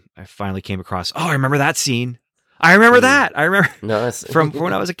out, I finally came across, I remember that scene. I remember that. I remember from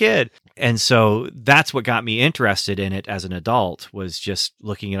when I was a kid. And so that's what got me interested in it as an adult, was just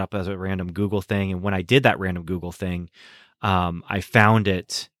looking it up as a random Google thing. And when I did that random Google thing, I found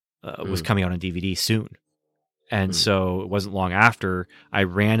it was coming out on DVD soon. And so it wasn't long after I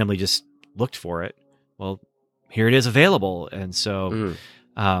randomly just looked for it. Well, here it is available. And so,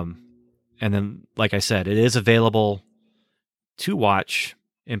 and then, like I said, it is available to watch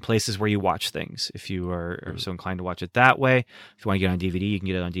in places where you watch things. If you are so inclined to watch it that way, if you want to get it on DVD, you can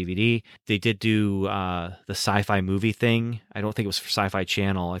get it on DVD. They did do the sci-fi movie thing. I don't think it was for Sci-Fi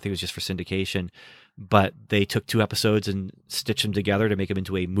Channel. I think it was just for syndication. But they took 2 episodes and stitched them together to make them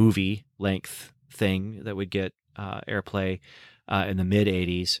into a movie length thing that would get airplay in the mid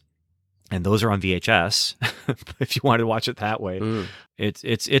 80s. And those are on VHS. If you want to watch it that way,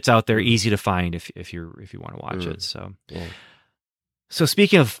 it's out there, easy to find if you want to watch it. So, So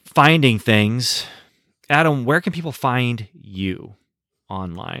speaking of finding things, Adam, where can people find you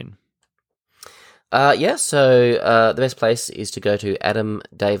online? So the best place is to go to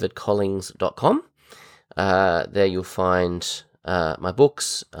adamdavidcollings.com. There you'll find my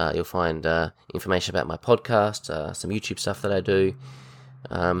books. You'll find information about my podcast, some YouTube stuff that I do.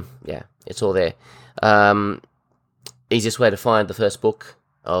 It's all there. Easiest way to find the first book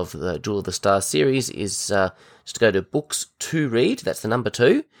of the Jewel of the Stars series is just to go to books to read, that's the number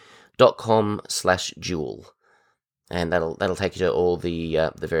 2.com/jewel. And that'll take you to all the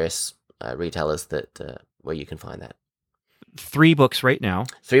various retailers that where you can find that. 3 books right now.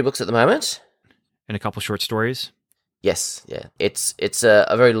 3 books at the moment. And a couple short stories. Yes, yeah. It's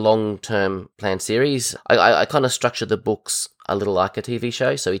a very long-term planned series. I kind of structure the books a little like a TV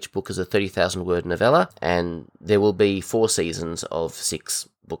show, so each book is a 30,000-word novella, and there will be 4 seasons of 6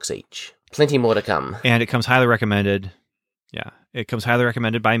 books each. Plenty more to come. And it comes highly recommended. Yeah, it comes highly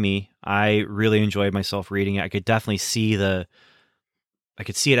recommended by me. I really enjoyed myself reading it. I could definitely see it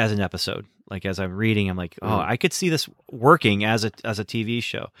as an episode. Like as I'm reading, I'm like, I could see this working as a TV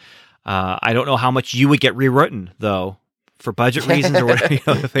show. I don't know how much you would get rewritten though, for budget reasons or whatever.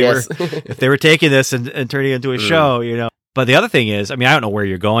 If they were taking this and turning it into a show, But the other thing is, I don't know where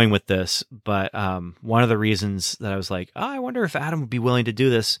you're going with this, but one of the reasons that I was like, I wonder if Adam would be willing to do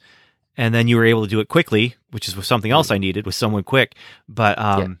this, and then you were able to do it quickly, which is something else I needed, was someone quick. But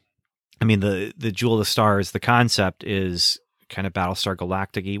the Jewel of the Stars, the concept is kind of Battlestar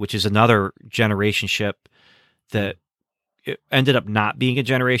Galactica, which is another generation ship that it ended up not being a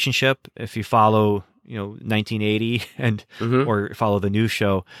generation ship if you follow 1980 and or follow the new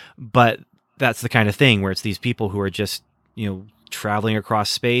show. But that's the kind of thing where it's these people who are just traveling across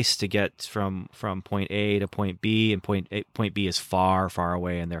space to get from point A to point B, and point B is far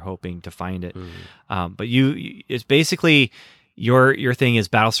away, and they're hoping to find it. But it's basically your thing is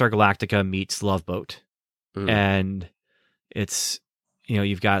Battlestar Galactica meets Love Boat, and it's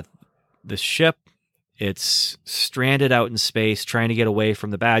you've got the ship. It's stranded out in space, trying to get away from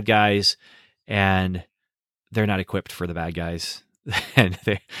the bad guys, and they're not equipped for the bad guys. And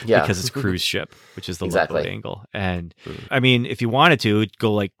because it's a cruise ship, which is the lifeboat angle. And I mean, if you wanted to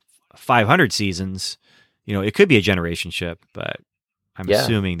go like 500 seasons, it could be a generation ship, but I'm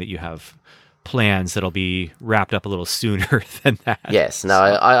assuming that you have plans that'll be wrapped up a little sooner than that. Yes, no,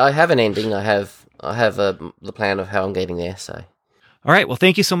 so. I have an ending. I have the plan of how I'm getting there. So, all right. Well,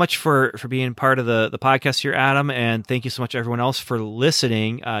 thank you so much for being part of the podcast here, Adam, and thank you so much everyone else for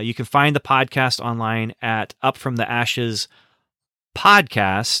listening. You can find the podcast online at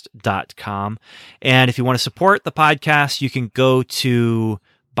upfromtheashespodcast.com, and if you want to support the podcast, you can go to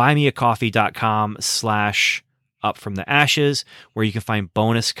buymeacoffee.com/upfromtheashes, where you can find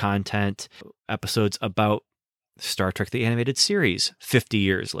bonus content, episodes about Star Trek the Animated Series 50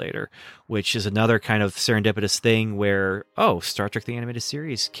 years later, which is another kind of serendipitous thing where, Star Trek the Animated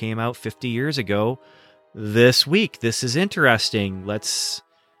Series came out 50 years ago this week. This is interesting.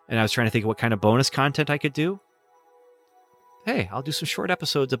 And I was trying to think of what kind of bonus content I could do. Hey, I'll do some short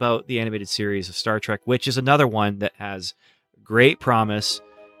episodes about the animated series of Star Trek, which is another one that has great promise,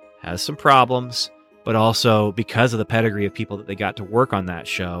 has some problems, but also because of the pedigree of people that they got to work on that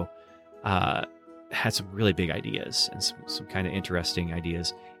show, had some really big ideas and some kind of interesting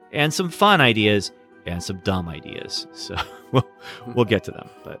ideas and some fun ideas and some dumb ideas. So we'll get to them.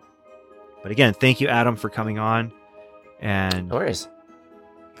 But again, thank you, Adam, for coming on. And no worries.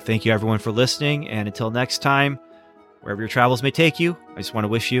 Thank you, everyone, for listening. And until next time, wherever your travels may take you, I just want to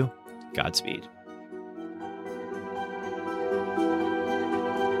wish you Godspeed.